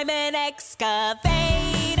 I'm an excavator,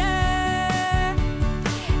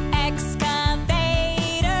 excavator.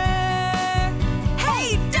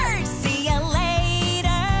 Hey, dirt, see ya later.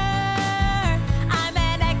 I'm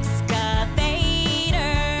an excavator,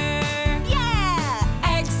 yeah,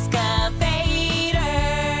 excavator,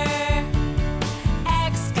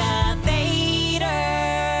 excavator.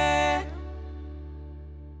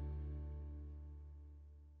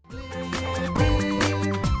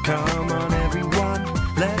 Come on everyone,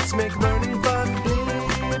 let's make learning fun.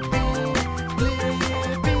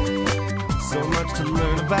 So much to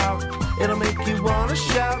learn about, it'll make you wanna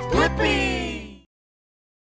shout.